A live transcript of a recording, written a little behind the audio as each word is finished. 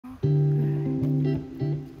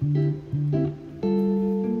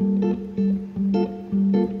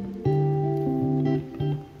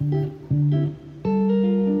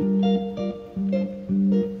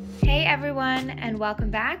welcome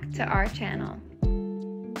back to our channel.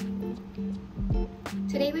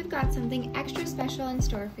 Today we've got something extra special in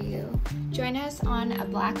store for you. Join us on a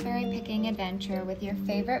blackberry picking adventure with your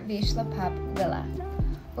favorite Vizsla pup, Willa.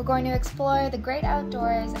 We're going to explore the great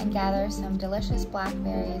outdoors and gather some delicious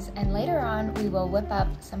blackberries, and later on we will whip up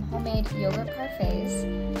some homemade yogurt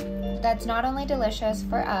parfaits. That's not only delicious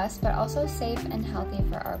for us, but also safe and healthy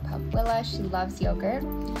for our pup Willa. She loves yogurt.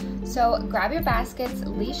 So grab your baskets,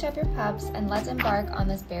 leash up your pups, and let's embark on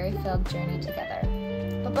this berry-filled journey together.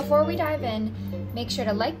 But before we dive in, make sure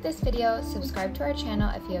to like this video, subscribe to our channel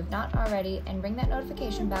if you have not already, and ring that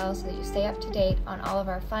notification bell so that you stay up to date on all of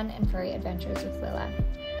our fun and furry adventures with Willa.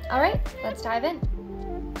 All right, let's dive in.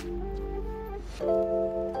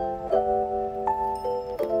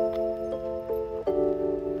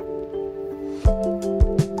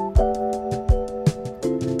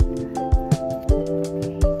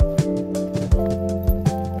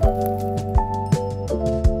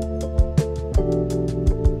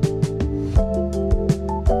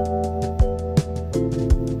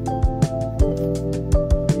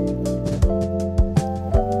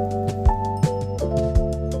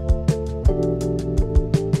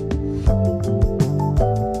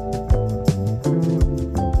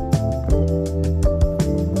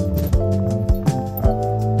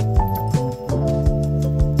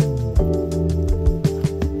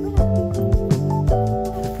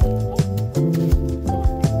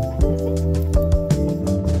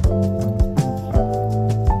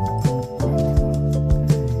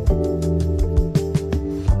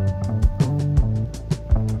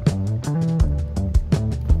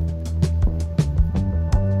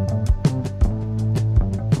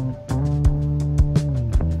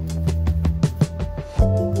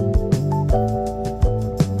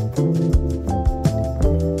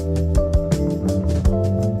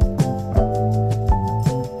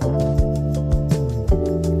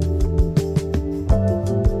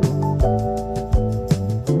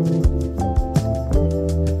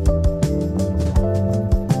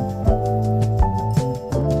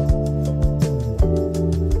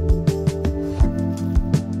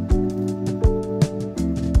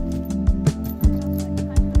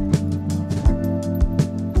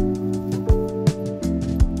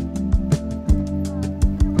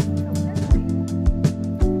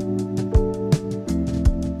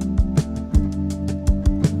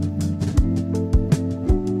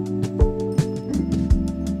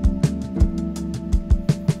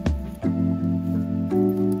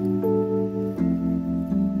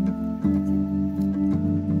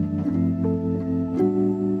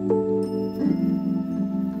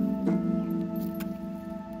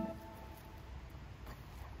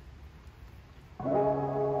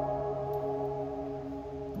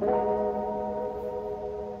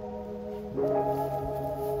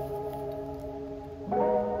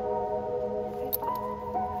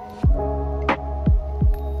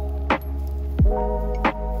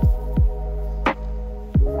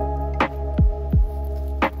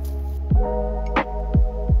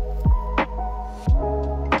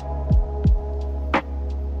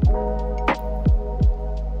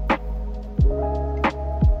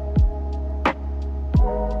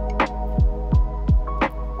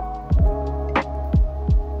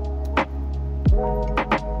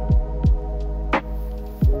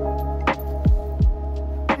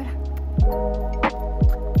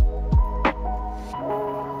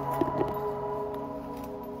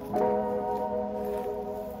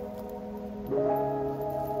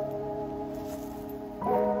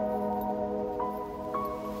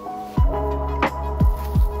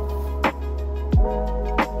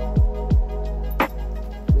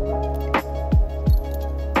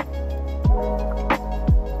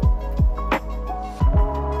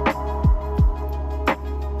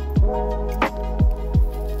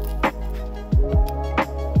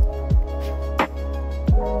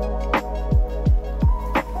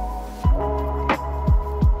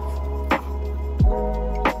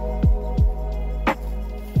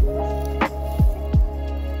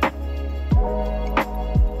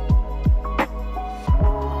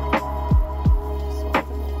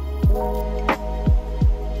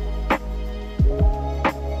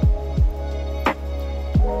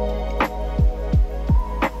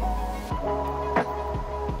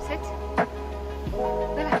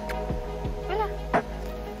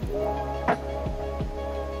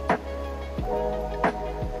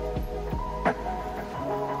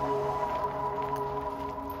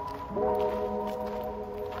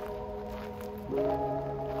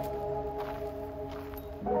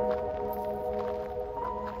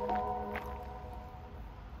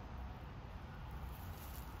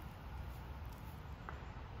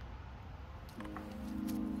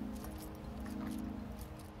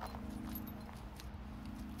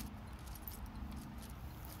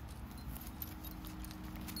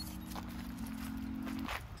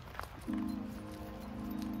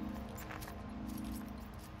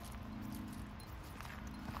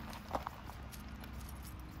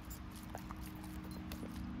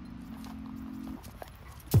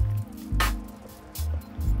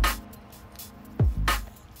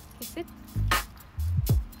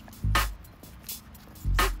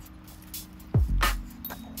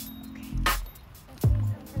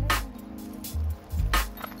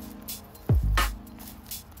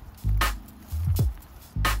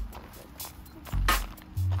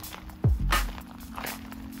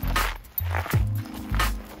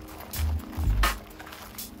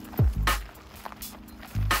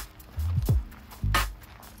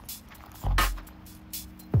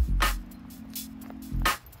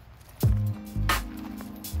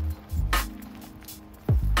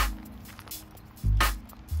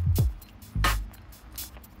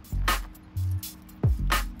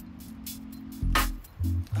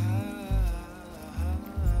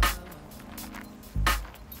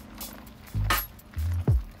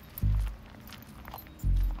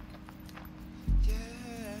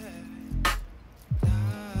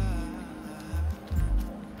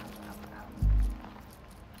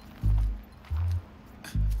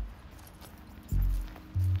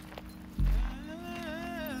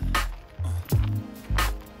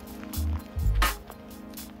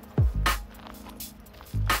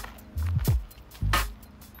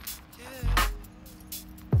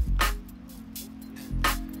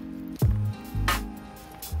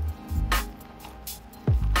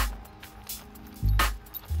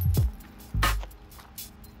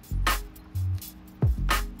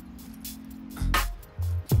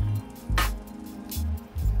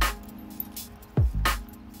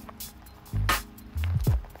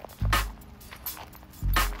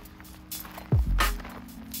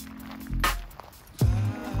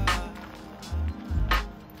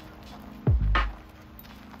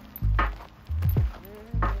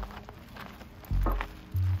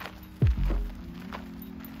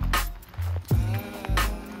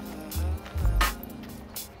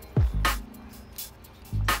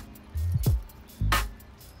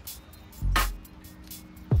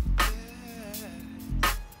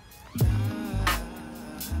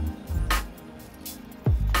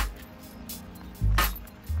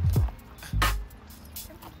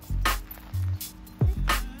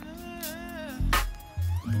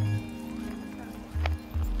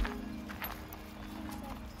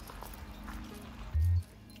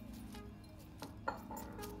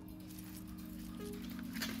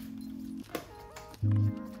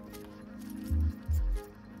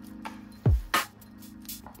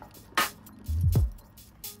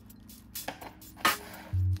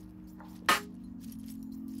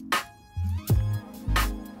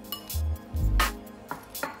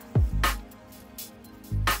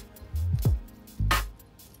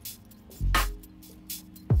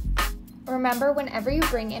 Remember, whenever you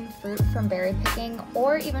bring in fruit from berry picking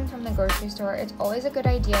or even from the grocery store, it's always a good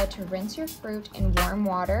idea to rinse your fruit in warm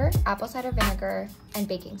water, apple cider vinegar, and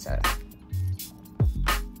baking soda.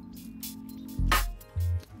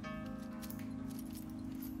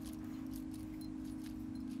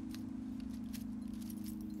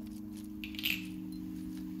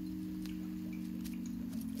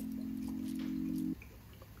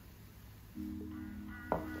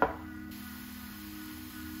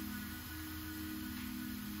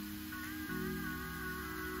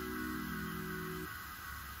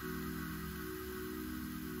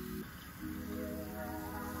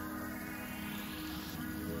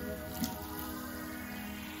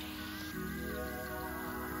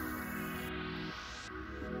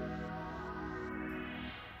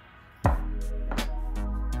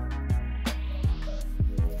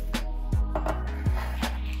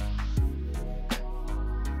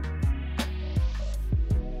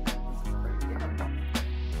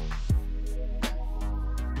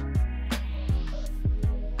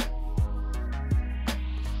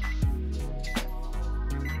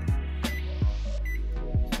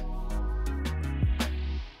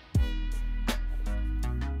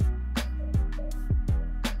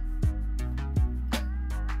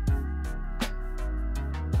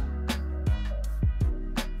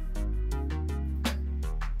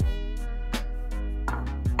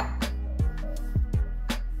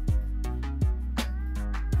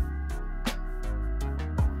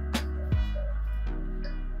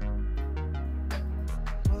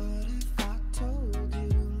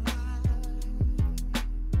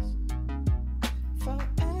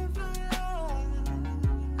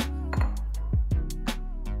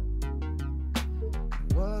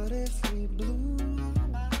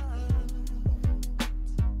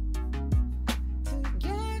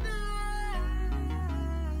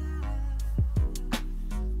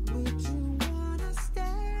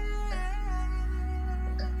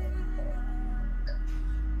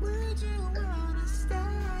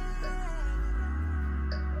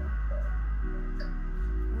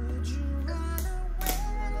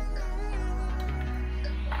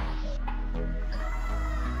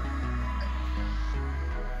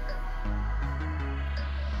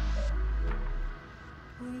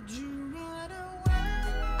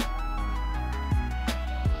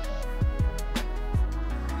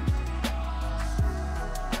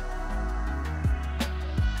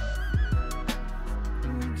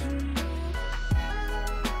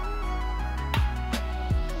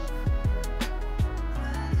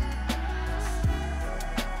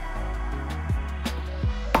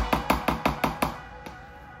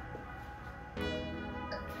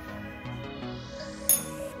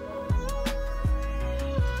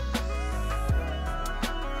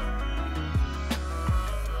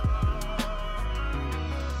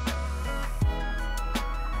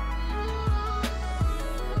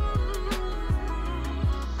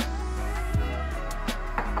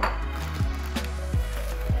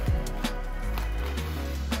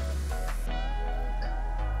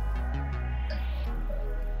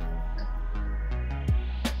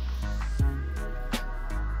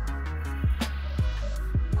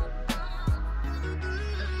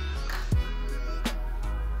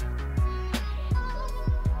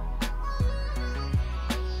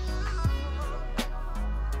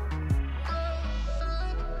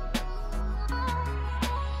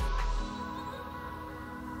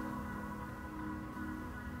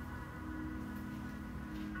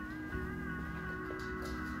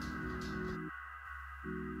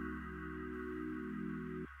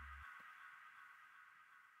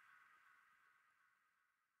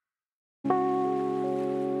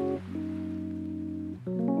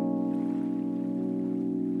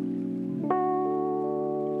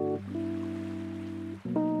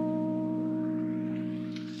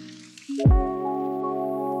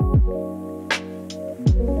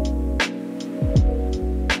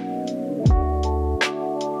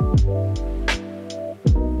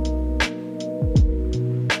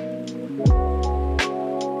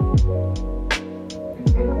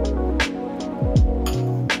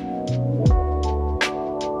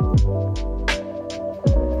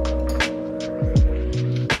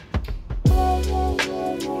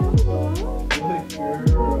 Good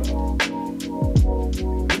girl.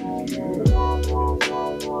 Good girl.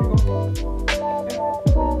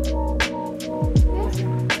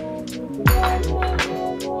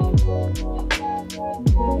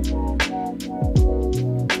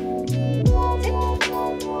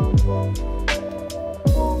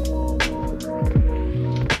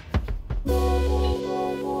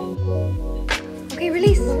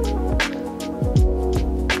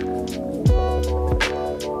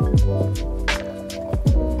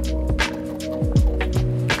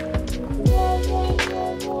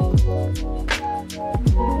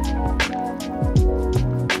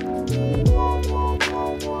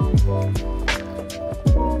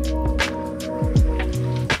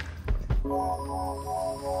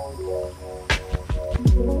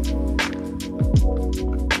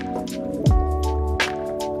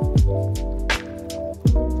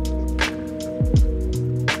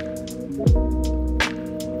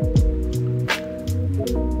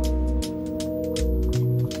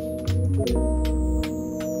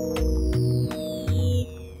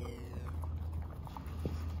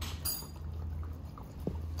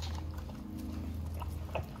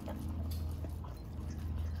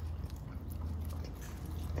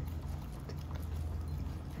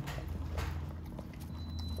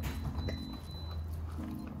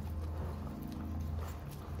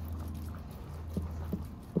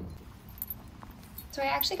 So I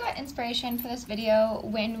actually got inspiration for this video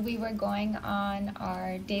when we were going on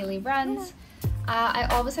our daily runs. I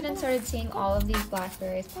all of a sudden started seeing all of these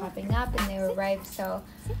blackberries popping up and they were ripe, so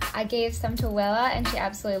I gave some to Willa and she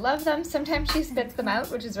absolutely loved them. Sometimes she spits them out,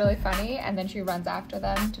 which is really funny, and then she runs after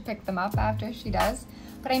them to pick them up after she does.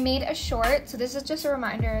 But I made a short, so this is just a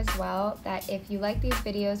reminder as well that if you like these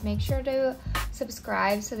videos, make sure to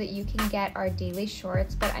subscribe so that you can get our daily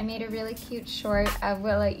shorts. But I made a really cute short of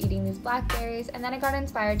Willa eating these blackberries, and then I got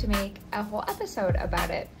inspired to make a whole episode about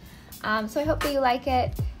it. So I hope that you like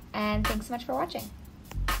it, and thanks so much for watching.